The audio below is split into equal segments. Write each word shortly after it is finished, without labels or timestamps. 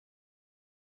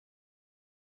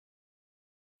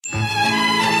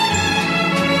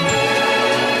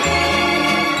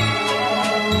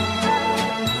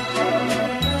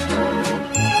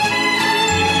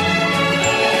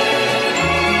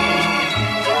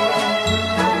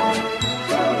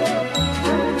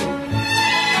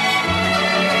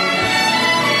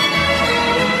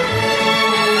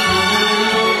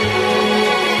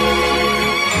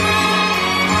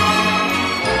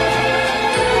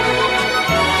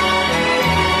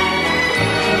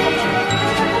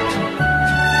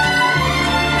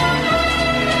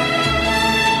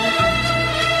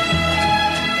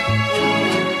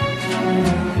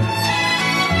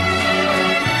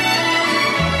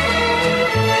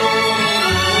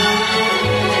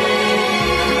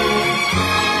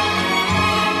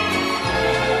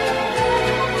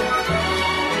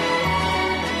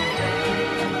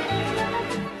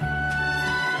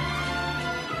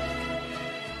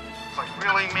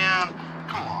man,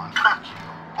 come on, fuck you,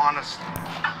 honestly.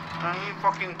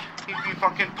 He'd be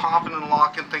fucking popping and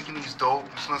locking, thinking he's dope,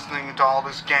 just listening to all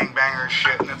this gangbanger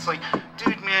shit, and it's like,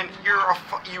 dude, man,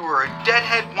 you were a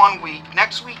deadhead one week,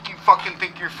 next week you fucking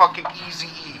think you're fucking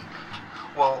Eazy-E.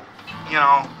 Well, you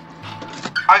know,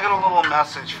 I got a little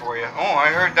message for you. Oh, I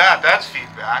heard that. That's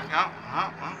feedback.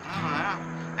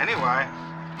 Anyway,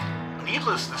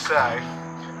 needless to say,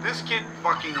 this kid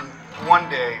fucking one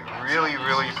day really,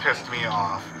 really pissed me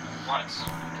off. Once.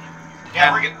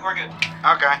 Yeah, we're good.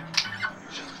 Okay.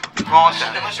 Well,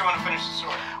 unless you want to finish the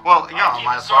story. Well, yeah,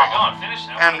 might as well. Go on, finish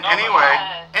now. And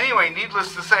anyway,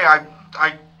 needless to say, I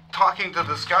talking to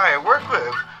this guy I work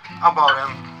with about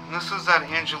him. This is at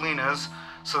Angelina's,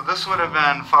 so this would have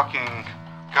been fucking,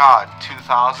 God,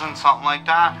 2000, something like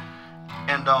that.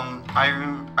 And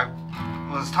I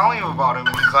was telling him about him,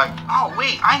 and he's like, oh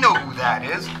wait, I know who that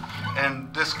is.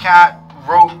 And this cat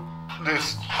wrote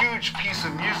this huge piece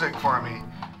of music for me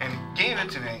and gave it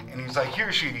to me, and he's like,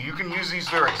 here, Shady, you can use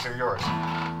these lyrics, they're yours.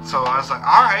 So I was like,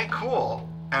 alright, cool.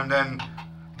 And then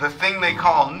the thing they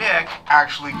call Nick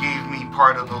actually gave me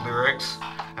part of the lyrics,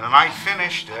 and then I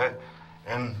finished it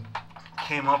and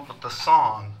came up with the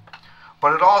song.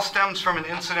 But it all stems from an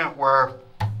incident where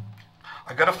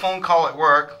I got a phone call at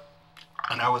work,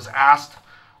 and I was asked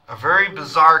a very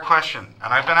bizarre question.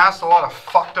 And I've been asked a lot of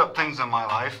fucked up things in my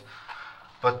life,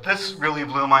 but this really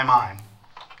blew my mind.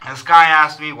 This guy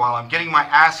asked me while I'm getting my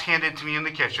ass handed to me in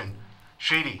the kitchen,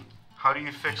 Shady, how do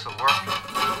you fix a work?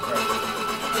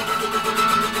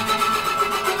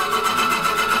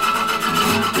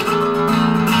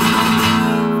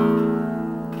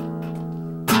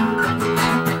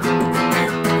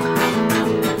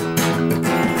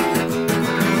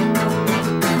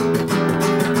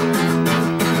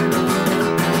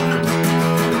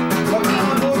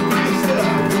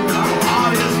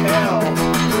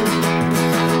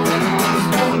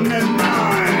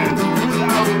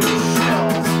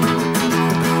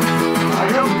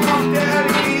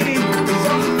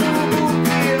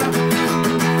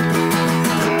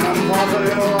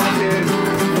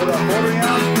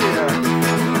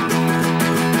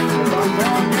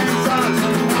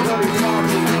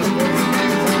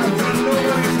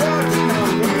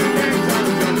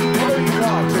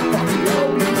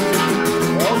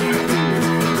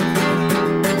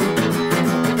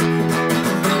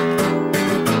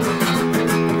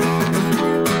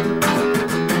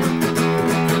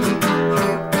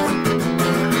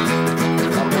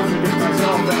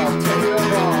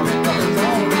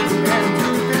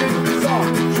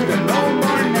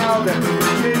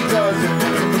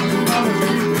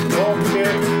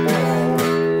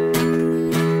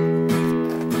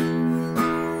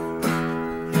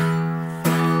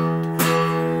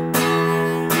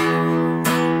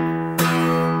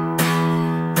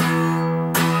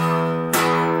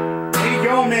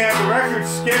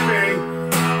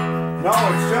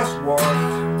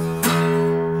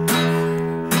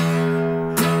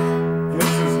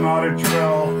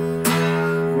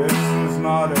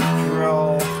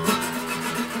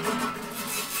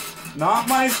 Not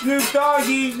my Snoop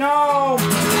Doggy, no!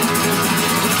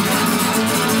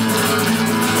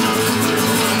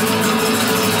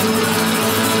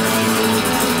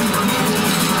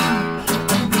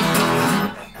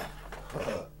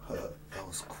 That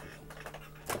was cool.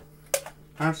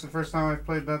 That's the first time I've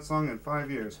played that song in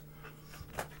 5 years.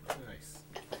 Nice.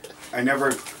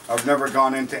 I've never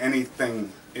gone into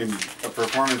anything in a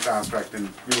performance aspect and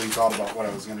really thought about what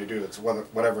I was going to do. It's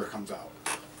whatever comes out.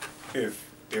 If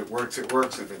it works, it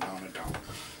works. If it don't, it don't.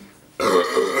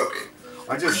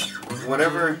 I just,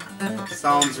 whatever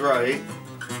sounds right,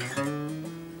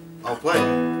 I'll play it.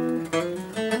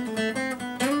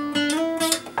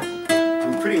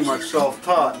 I'm pretty much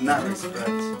self-taught in that respect.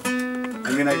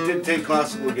 I mean, I did take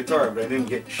classical guitar, but I didn't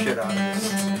get shit out of it.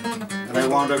 And I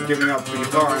wound up giving up the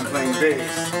guitar and playing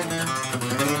bass.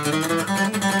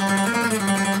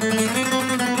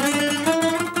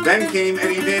 Then came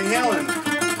Eddie Van Halen.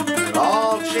 It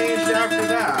all changed after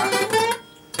that.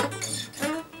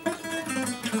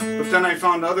 But then I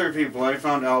found other people. I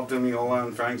found Al Di Meola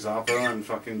and Frank Zappa and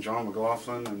fucking John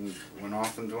McLaughlin and went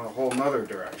off into a whole nother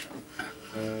direction.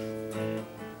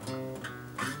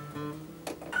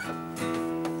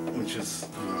 Which is,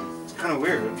 it's kind of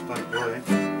weird, like, really.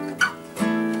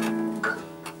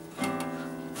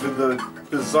 The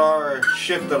bizarre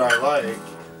shit that I like,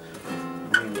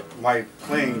 I mean, my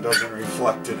playing doesn't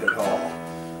reflect it at all.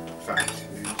 In fact,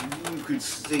 you could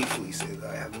safely say that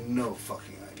I have no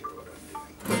fucking idea what I'm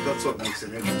doing. But that's what makes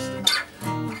it interesting.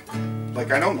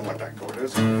 Like, I don't know what that chord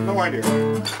is. No idea.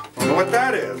 Don't know what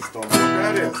that is. Don't know what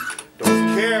that is.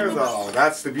 Don't care though.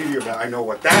 That's the beauty of it. I know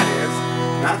what that is.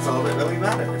 That's all that really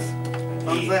matters. As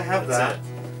long as I have that.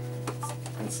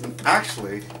 It's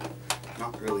actually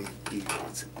not really E.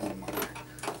 It's an E minor.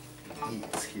 E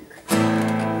is here.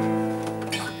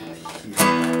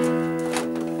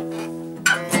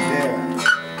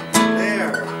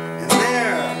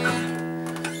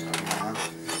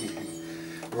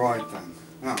 Right then.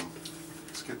 Now,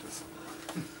 let's get this.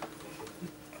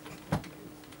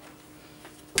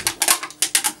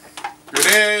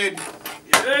 Grenade!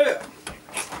 Yeah!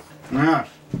 Yeah.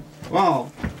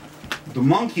 Well, the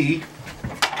monkey,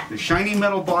 the shiny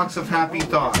metal box of happy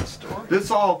thoughts.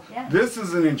 This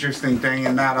is an interesting thing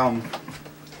in that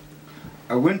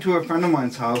I went to a friend of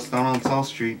mine's house down on South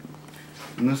Street,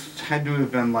 and this had to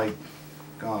have been like,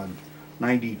 God,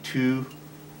 92.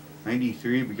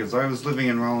 93, because I was living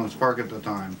in Rollins Park at the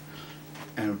time,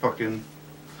 and fucking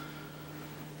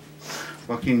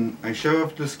I show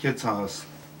up at this kid's house,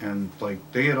 and like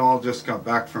they had all just got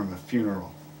back from a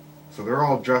funeral, so they're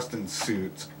all dressed in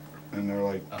suits, and they're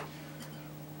like,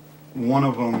 one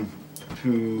of them,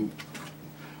 who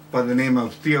by the name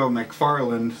of Theo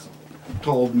McFarland,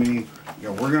 told me,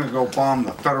 we're gonna go bomb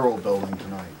the federal building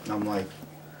tonight, and I'm like,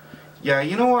 yeah,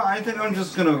 you know what? I think I'm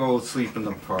just gonna go sleep in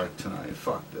the park tonight.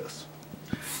 Fuck this.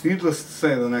 Needless to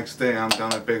say, the next day I'm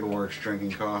down at Bagel Works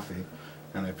drinking coffee,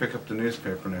 and I pick up the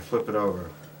newspaper and I flip it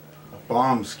over. A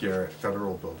bomb scare at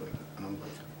federal building. And I'm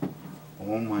like,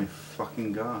 oh my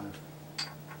fucking God.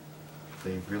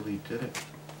 They really did it.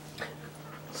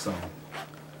 So,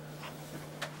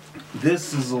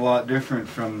 this is a lot different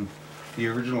from the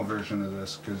original version of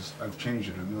this, because I've changed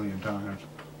it a million times.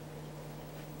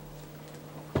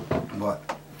 But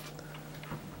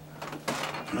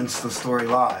hence the story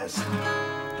lies.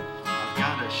 I've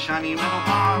got a shiny metal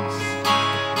box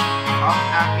of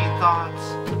happy thoughts.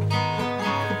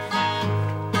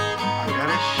 I've got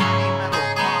a shiny metal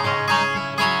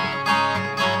box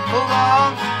full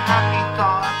of happy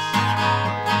thoughts.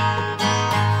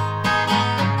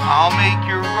 I'll make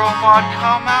your robot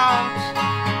come out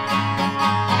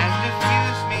and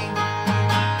defuse me,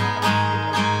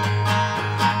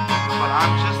 but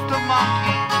I'm just a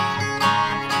monkey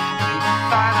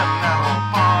inside a metal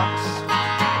box.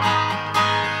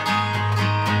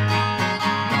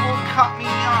 You will cut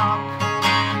me up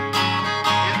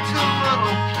into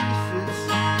little pieces.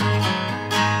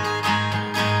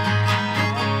 You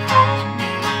will probe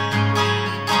me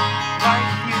like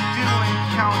you do in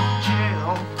county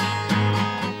jail.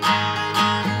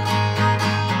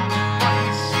 But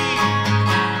you see,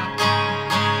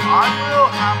 I will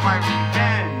have my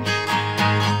revenge.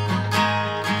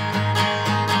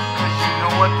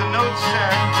 What the note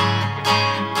said,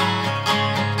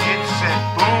 it said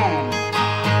boom.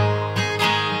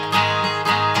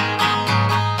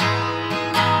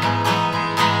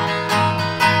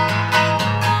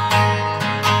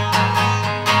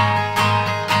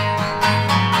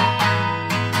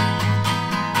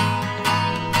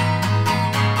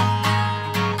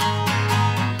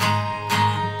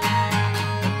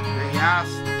 They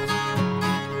asked,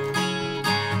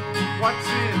 what's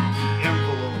in the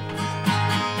envelope?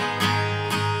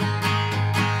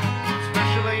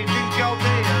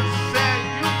 Said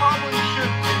you probably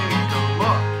should take a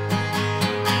look.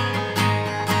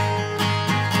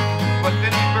 But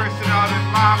then he bursted out in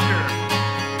laughter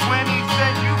when he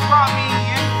said, you brought me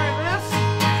in for this?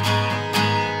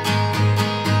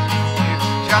 It's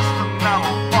just a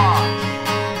metal box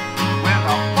with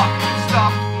a fucking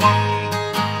stuffed monkey.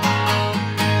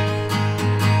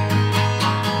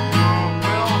 You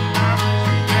will have to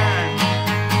revenge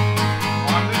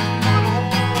on this little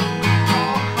we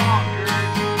all conquered.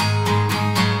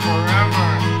 Forever,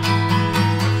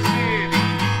 the city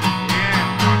in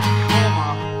Tacoma.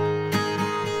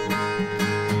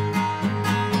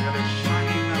 Got a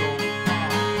shiny metal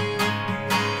box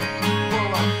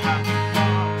full of happy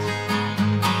thoughts.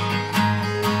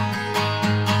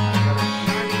 I got a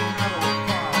shiny metal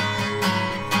box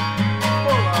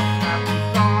full of happy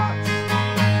thoughts.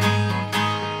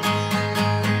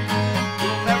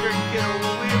 You'll never get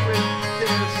away with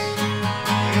this,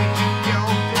 Agent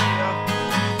Galdea.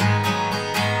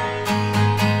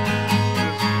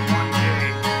 One day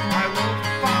I will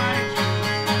find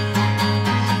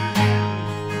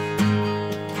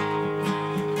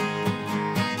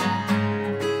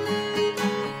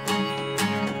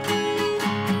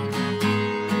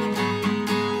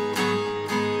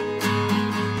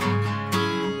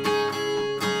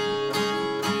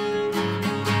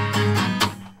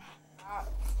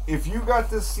if you got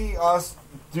to see us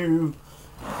do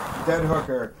Dead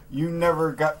Hooker, you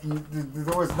never got.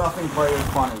 There was nothing quite as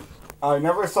funny. I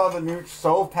never saw the Nooch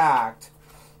so packed.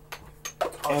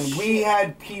 And we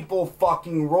had people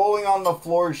fucking rolling on the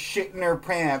floor, shitting their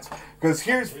pants. Because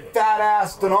here's fat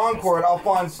ass Denoncourt up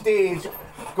on stage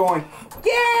going,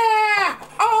 yeah!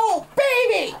 Oh,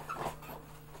 baby!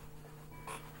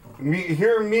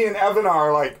 Me and Evan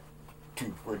are like,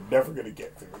 dude, we're never going to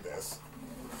get through this.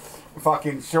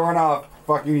 Fucking, sure enough,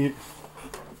 fucking...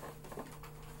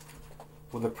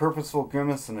 With a purposeful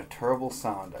grimace and a terrible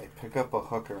sound, I pick up a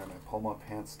hooker and I pull my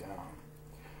pants down.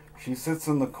 She sits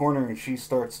in the corner and she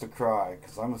starts to cry,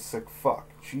 'cause I'm a sick fuck.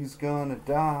 She's gonna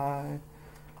die.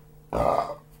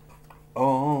 Oh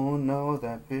no,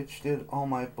 that bitch did all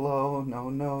my blow. No,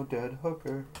 no, dead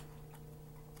hooker.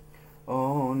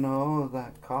 Oh no,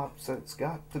 that cop said it's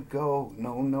got to go.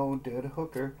 No, no, dead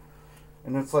hooker.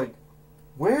 And it's like,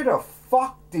 where the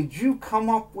fuck did you come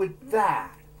up with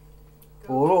that?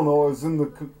 Well, I don't know. I was in the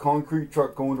concrete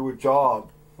truck going to a job.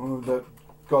 That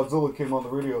Godzilla came on the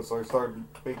radio, so I started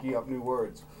making up new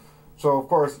words. So, of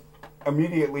course,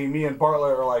 immediately me and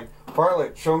Bartlett are like,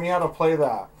 Bartlett, show me how to play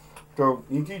that. So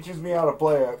he teaches me how to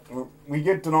play it. We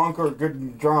get Denoncourt good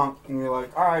and drunk, and we're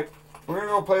like, alright, we're going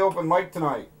to go play open mic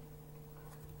tonight.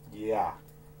 Yeah.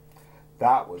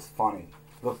 That was funny.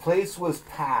 The place was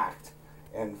packed,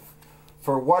 and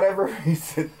for whatever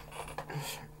reason...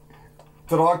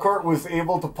 Denoncourt was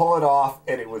able to pull it off,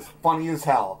 and it was funny as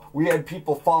hell. We had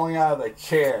people falling out of the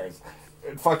chairs.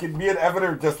 And fucking me and Evan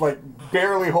are just like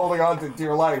barely holding on to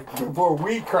dear life before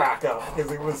we crack up,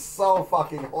 because it was so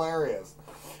fucking hilarious.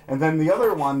 And then the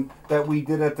other one that we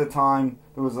did at the time,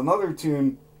 there was another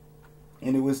tune,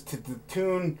 and it was to the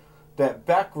tune that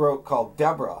Beck wrote called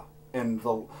Deborah. And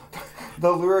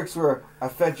the lyrics were, I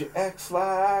fed you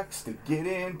X-Lax to get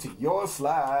into your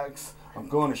slacks. I'm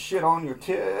going to shit on your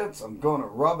tits. I'm going to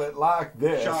rub it like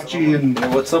this. Chachi and...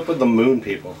 What's up with the moon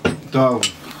people? I'm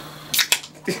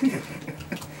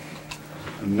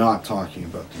not talking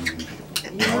about the moon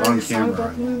people. Not on camera.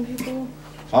 About the moon people?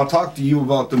 I'll talk to you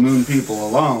about the moon people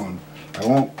alone. I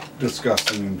won't discuss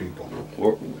the moon people.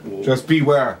 Just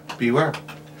beware. Beware.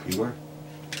 Beware.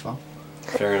 Well,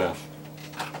 fair enough.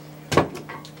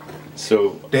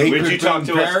 So, they could bring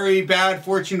very bad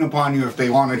fortune upon you if they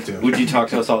wanted to. Would you talk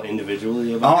to us all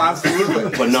individually about Oh,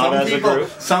 absolutely. But not as a group?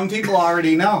 Some people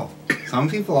already know. Some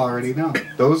people already know.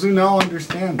 Those who know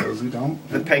understand. Those who don't.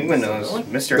 The penguin knows.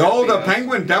 Mr. Oh, Happy the knows.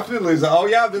 penguin definitely is. Oh,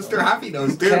 yeah, Mr. Happy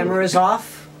knows, too. Camera's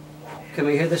off. Can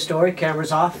we hear the story?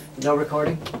 Camera's off. No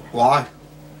recording. Why?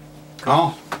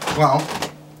 Oh, well.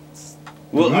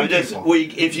 Well,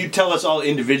 if you tell us all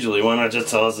individually, why not just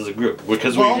tell us as a group?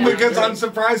 Because I'm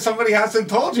surprised somebody hasn't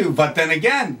told you. But then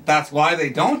again, that's why they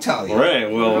don't tell you. Right.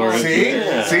 Well,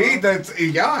 see, that's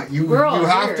you have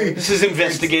to. This is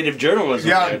investigative journalism.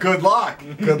 Yeah. Man. Good luck.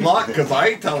 Good luck, because I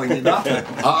ain't telling you nothing.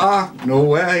 No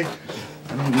way.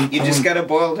 You just gotta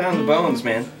boil down the bones,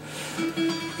 man.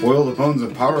 Boil the bones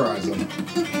and powderize them.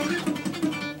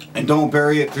 And don't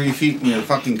bury it 3 feet in your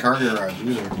fucking car garage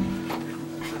either.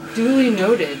 Duly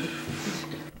noted.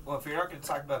 Well, if you're not going to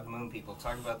talk about the moon people,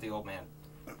 talk about the old man.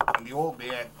 The old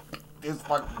man, this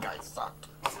fucking guy sucked.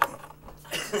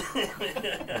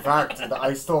 In fact,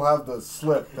 I still have the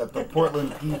slip that the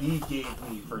Portland PD gave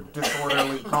me for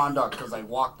disorderly conduct because I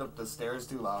walked up the stairs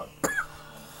too loud.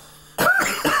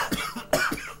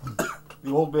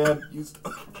 The old man used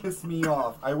to piss me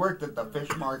off. I worked at the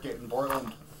fish market in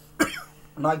Portland,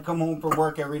 and I'd come home from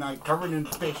work every night covered in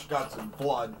fish guts and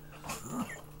blood.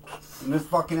 And this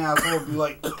fucking asshole would be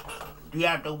like, do you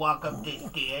have to walk up the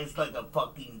stairs like a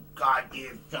fucking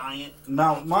goddamn giant?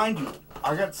 Now, mind you,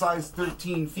 I got size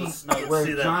 13 feet and I wear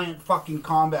giant fucking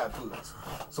combat boots.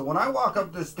 So when I walk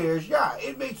up the stairs, yeah,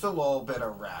 it makes a little bit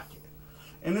of racket.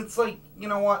 And it's like, you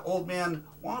know what, old man,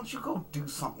 why don't you go do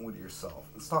something with yourself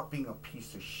and stop being a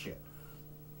piece of shit?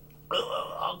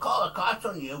 I'll call the cops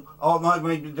on you. Oh, no,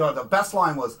 the best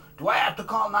line was, do I have to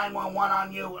call 911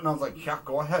 on you? And I was like, yeah,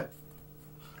 go ahead.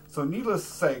 So needless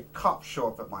to say, cops show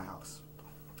up at my house.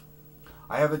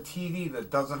 I have a TV that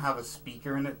doesn't have a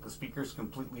speaker in it. The speaker's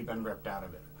completely been ripped out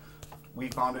of it. We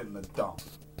found it in the dump.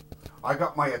 I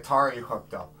got my Atari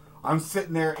hooked up. I'm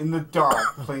sitting there in the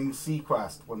dark playing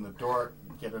Sequest when the door,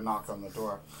 get a knock on the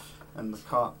door. And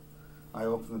I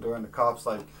open the door and the cop's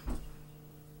like,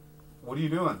 what are you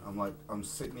doing? I'm like, I'm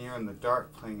sitting here in the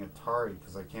dark playing Atari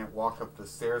because I can't walk up the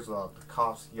stairs without the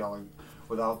cops yelling,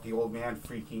 without the old man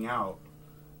freaking out.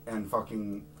 And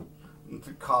fucking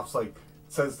the cops like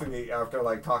says to me after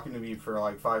like talking to me for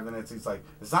like 5 minutes, he's like,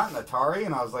 is that an Atari?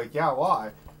 And I was like, yeah,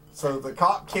 why? So the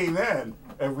cop came in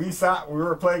and we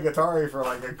were playing Atari for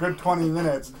like a good 20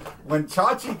 minutes when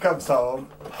Chachi comes home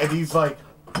and he's like,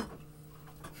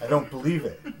 I don't believe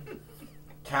it.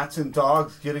 cats and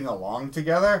dogs getting along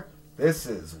together? This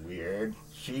is weird.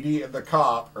 Shady and the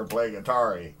cop are playing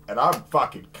Atari, and I'm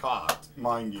fucking caught,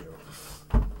 mind you.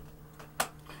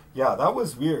 Yeah, that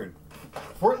was weird.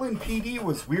 Portland PD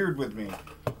was weird with me.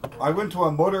 I went to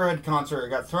a Motorhead concert, I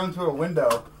got thrown through a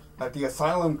window at the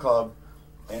Asylum Club,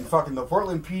 and fucking the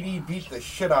Portland PD beat the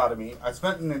shit out of me. I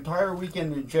spent an entire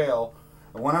weekend in jail,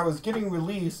 and when I was getting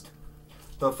released,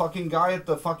 the fucking guy at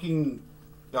the fucking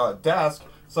desk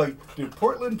was like, did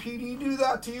Portland PD do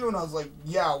that to you? And I was like,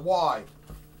 yeah, why?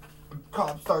 The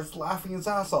cop starts laughing his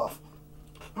ass off.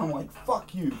 I'm like,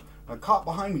 fuck you. And a cop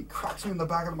behind me cracks me in the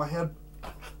back of my head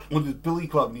with his billy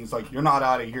club, and he's like, you're not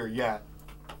out of here yet.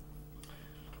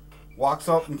 Walks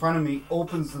up in front of me,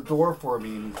 opens the door for me,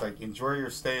 and he's like, enjoy your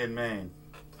stay in Maine.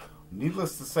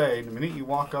 Needless to say, the minute you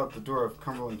walk out the door of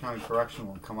Cumberland County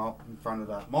Correctional and come out in front of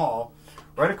that mall,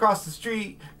 right across the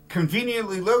street,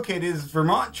 conveniently located, is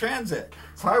Vermont Transit.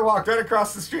 So I walked right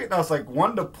across the street, and I was like,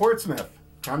 1 to Portsmouth,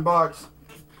 $10.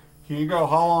 Here you go,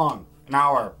 how long? An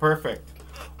hour, perfect.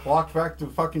 Walked back to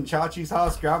fucking Chachi's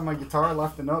house, grabbed my guitar,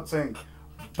 left a note saying,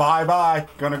 bye-bye,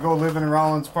 gonna go live in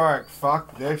Rollins Park.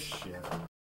 Fuck this shit.